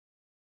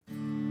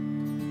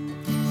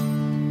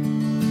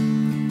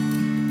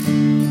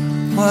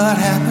What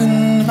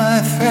happened, my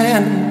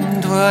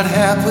friend? What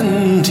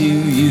happened to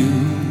you?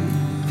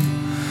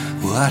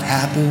 What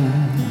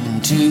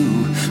happened to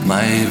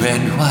my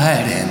red,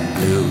 white, and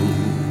blue?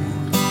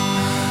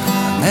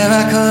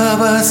 America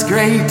was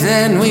great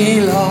and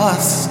we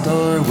lost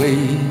our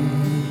way.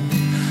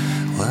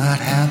 What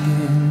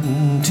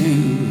happened to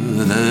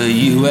the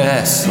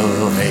US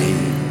of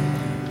A?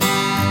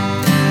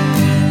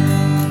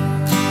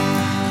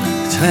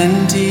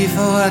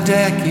 24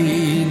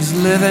 decades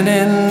living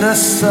in the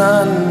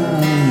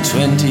sun,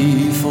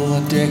 24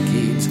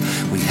 decades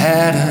we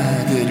had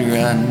a good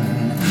run.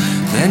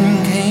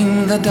 Then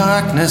came the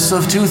darkness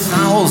of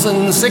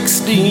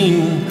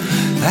 2016.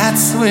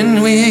 That's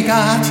when we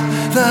got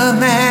the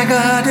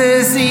mega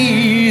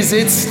disease.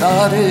 It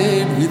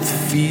started with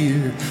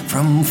fear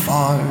from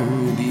far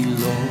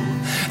below,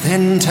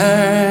 then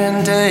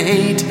turned to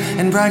hate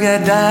and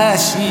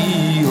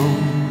braggadocio.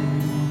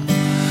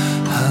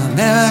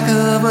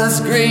 America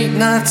was great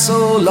not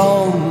so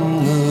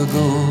long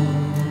ago.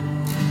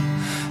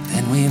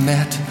 Then we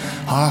met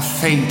our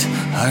fate,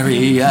 a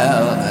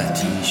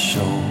reality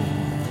show.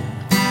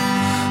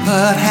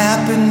 What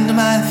happened,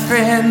 my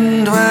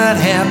friend? What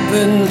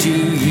happened to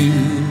you?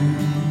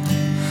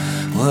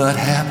 What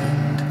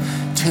happened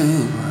to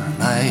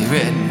my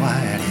red,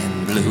 white, and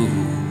blue?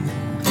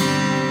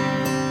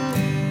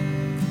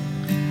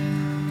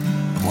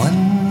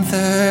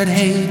 1/3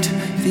 hate,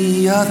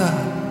 the other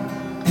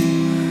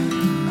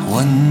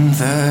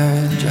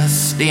 1/3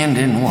 just stand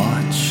and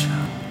watch.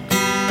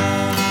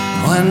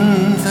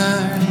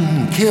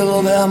 1/3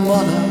 kill their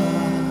mother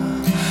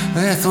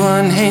with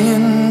one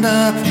hand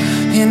up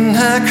in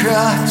her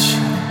crotch.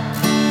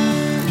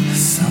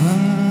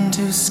 Some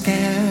too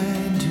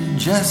scared to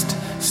just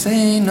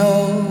say no.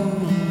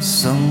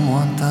 Some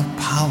want the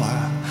power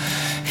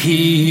he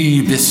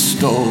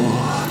bestow.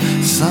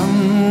 Some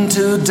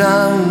too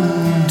dumb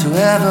to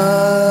ever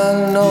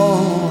know.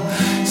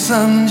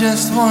 Some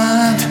just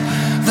want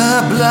the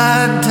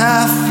blood to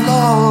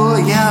flow.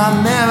 Yeah,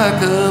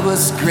 America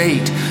was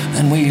great,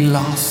 and we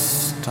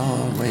lost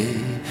our way.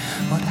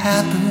 What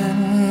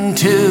happened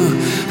to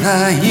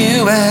the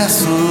US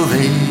of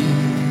A?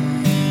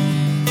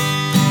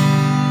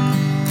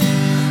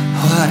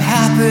 What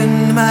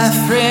happened, my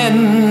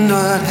friend?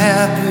 What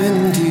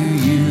happened to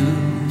you?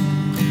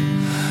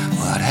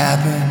 What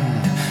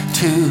happened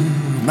to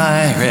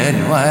my red,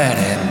 white,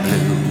 and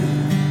blue?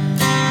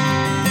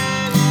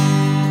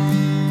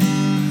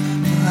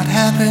 What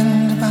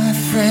happened, my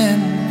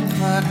friend?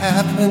 What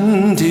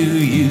happened to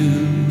you?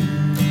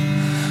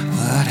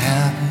 What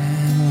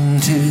happened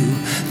to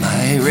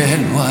my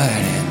red,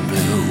 white,